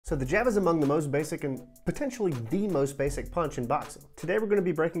So the jab is among the most basic and potentially the most basic punch in boxing. Today we're going to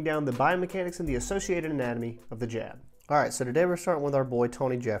be breaking down the biomechanics and the associated anatomy of the jab. All right, so today we're starting with our boy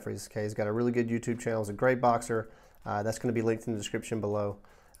Tony Jeffries. Okay, he's got a really good YouTube channel. He's a great boxer. That's going to be linked in the description below.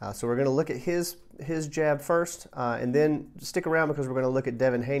 So we're going to look at his jab first, and then stick around because we're going to look at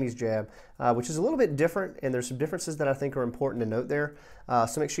Devin Haney's jab, which is a little bit different, and there's some differences that I think are important to note there.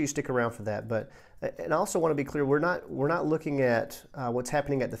 So make sure you stick around for that. And I also want to be clear, we're not looking at what's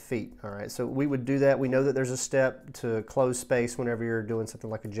happening at the feet. All right, so we would do that. We know that there's a step to close space whenever you're doing something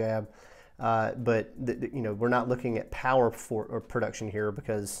like a jab, but we're not looking at power production here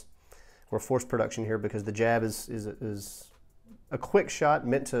because, or force production here, because the jab is a quick shot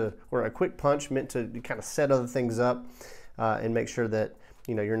meant to, or a quick punch meant to kind of set other things up and make sure that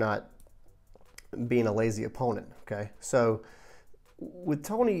you're not being a lazy opponent. Okay, so with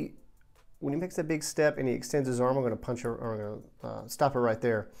Tony, when he makes that big step and he extends his arm, I'm going to punch her, or I'm going to stop her right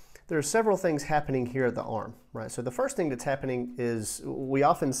there. There are several things happening here at the arm, right? So the first thing that's happening is, we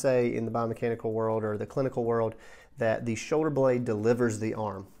often say in the biomechanical world or the clinical world that the shoulder blade delivers the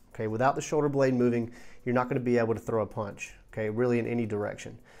arm. Okay, without the shoulder blade moving, you're not going to be able to throw a punch, okay, really in any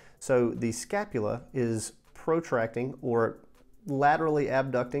direction. So the scapula is protracting or laterally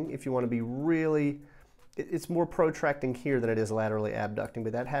abducting, if you want to be really, it's more protracting here than it is laterally abducting,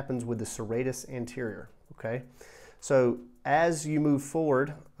 but that happens with the serratus anterior, okay? So as you move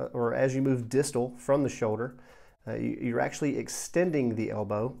forward, or as you move distal from the shoulder, you're actually extending the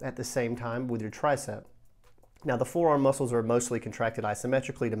elbow at the same time with your tricep. Now the forearm muscles are mostly contracted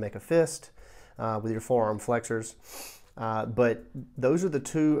isometrically to make a fist with your forearm flexors, but those are the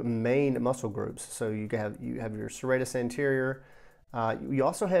two main muscle groups. So you have your serratus anterior. You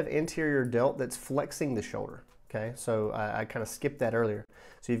also have anterior delt that's flexing the shoulder. Okay, so I kind of skipped that earlier.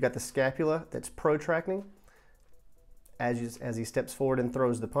 So you've got the scapula that's protracting as he steps forward and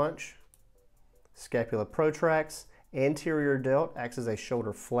throws the punch. Scapula protracts. Anterior delt acts as a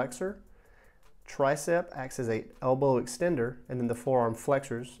shoulder flexor. Tricep acts as an elbow extender, and then the forearm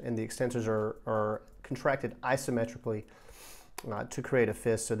flexors and the extensors are contracted isometrically to create a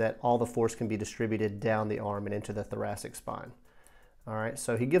fist so that all the force can be distributed down the arm and into the thoracic spine. All right,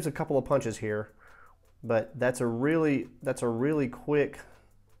 so he gives a couple of punches here, but that's a really quick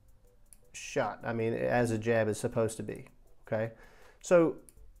shot. I mean, as a jab is supposed to be. Okay, so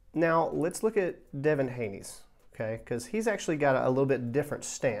now let's look at Devin Haney's. Okay, because he's actually got a little bit different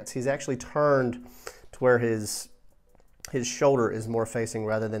stance. He's actually turned to where his shoulder is more facing,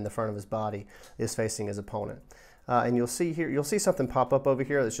 rather than the front of his body is facing his opponent. And you'll see here, you'll see something pop up over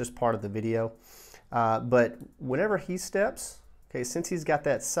here that's just part of the video. But whenever he steps, okay, since he's got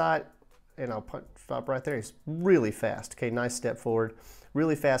that side, and I'll stop right there, he's really fast. Okay, nice step forward,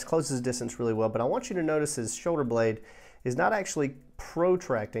 really fast, closes distance really well. But I want you to notice his shoulder blade is not actually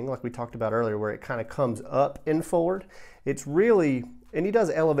protracting like we talked about earlier, where it kind of comes up and forward. It's really, and he does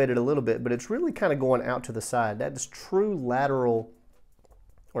elevate it a little bit, but it's really kind of going out to the side. That is true lateral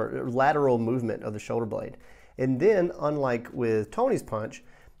movement of the shoulder blade. And then, unlike with Tony's punch,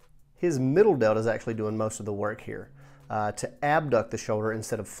 his middle delt is actually doing most of the work here to abduct the shoulder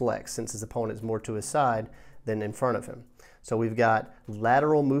instead of flex, since his opponent is more to his side than in front of him. So we've got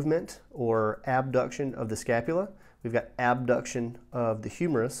lateral movement or abduction of the scapula. We've got abduction of the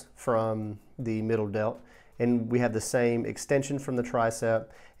humerus from the middle delt, and we have the same extension from the tricep,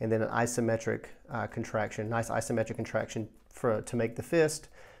 and then an isometric contraction, nice isometric contraction to make the fist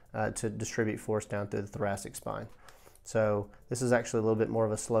to distribute force down through the thoracic spine. So this is actually a little bit more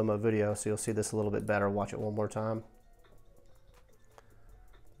of a slow-mo video, so you'll see this a little bit better. Watch it one more time.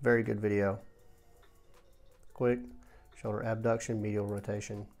 Very good video. Quick. Shoulder abduction, medial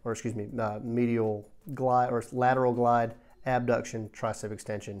rotation, or excuse me, medial glide or lateral glide, abduction, tricep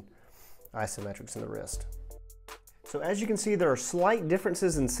extension, isometrics in the wrist. So as you can see, there are slight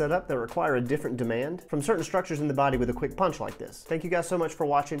differences in setup that require a different demand from certain structures in the body with a quick punch like this. Thank you guys so much for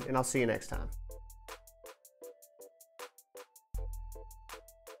watching, and I'll see you next time.